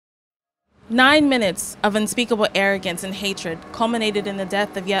9 minutes of unspeakable arrogance and hatred culminated in the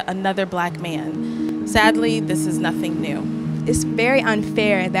death of yet another black man. Sadly, this is nothing new. It's very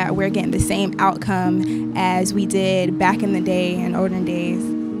unfair that we're getting the same outcome as we did back in the day in olden days.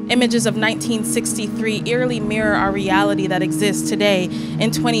 Images of 1963 eerily mirror our reality that exists today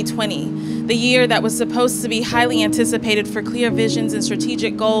in 2020. The year that was supposed to be highly anticipated for clear visions and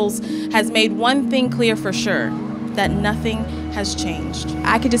strategic goals has made one thing clear for sure, that nothing has changed.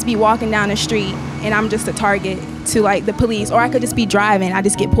 I could just be walking down the street and I'm just a target to the police, or I could just be driving, I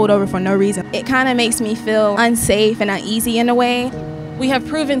just get pulled over for no reason. It kind of makes me feel unsafe and uneasy in a way. We have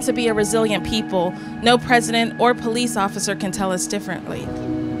proven to be a resilient people. No president or police officer can tell us differently.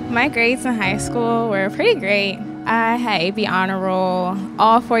 My grades in high school were pretty great. I had AP honor roll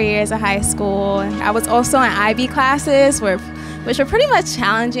all 4 years of high school. I was also in IB classes, which were pretty much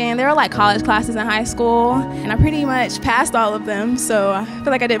challenging. They were like college classes in high school, and I pretty much passed all of them, so I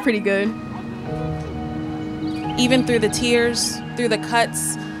feel like I did pretty good. Even through the tears, through the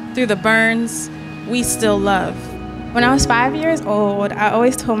cuts, through the burns, we still love. When I was 5 years old, I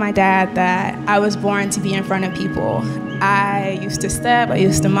always told my dad that I was born to be in front of people. I used to step, I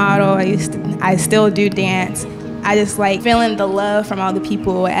used to model, I still do dance. I just like feeling the love from all the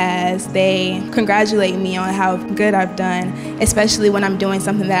people as they congratulate me on how good I've done, especially when I'm doing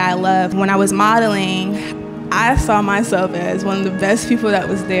something that I love. When I was modeling, I saw myself as one of the best people that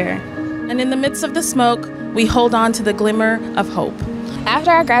was there. And in the midst of the smoke, we hold on to the glimmer of hope.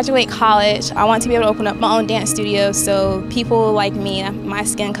 After I graduate college, I want to be able to open up my own dance studio so people like me, my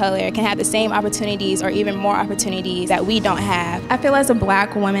skin color, can have the same opportunities or even more opportunities that we don't have. I feel as a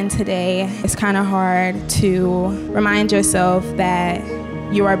black woman today, it's kind of hard to remind yourself that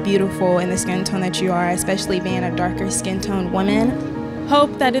you are beautiful in the skin tone that you are, especially being a darker skin tone woman.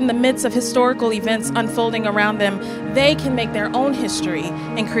 Hope that in the midst of historical events unfolding around them, they can make their own history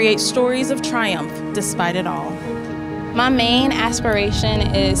and create stories of triumph despite it all. My main aspiration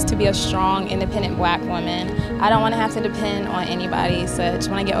is to be a strong, independent black woman. I don't want to have to depend on anybody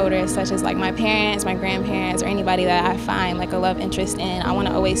when I get older, such as like my parents, my grandparents, or anybody that I find like a love interest in. I want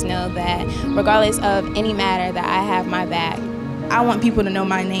to always know that regardless of any matter that I have my back. I want people to know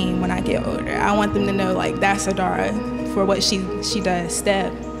my name when I get older. I want them to know like that's Adara for what she does,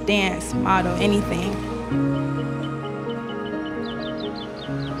 step, dance, model, anything.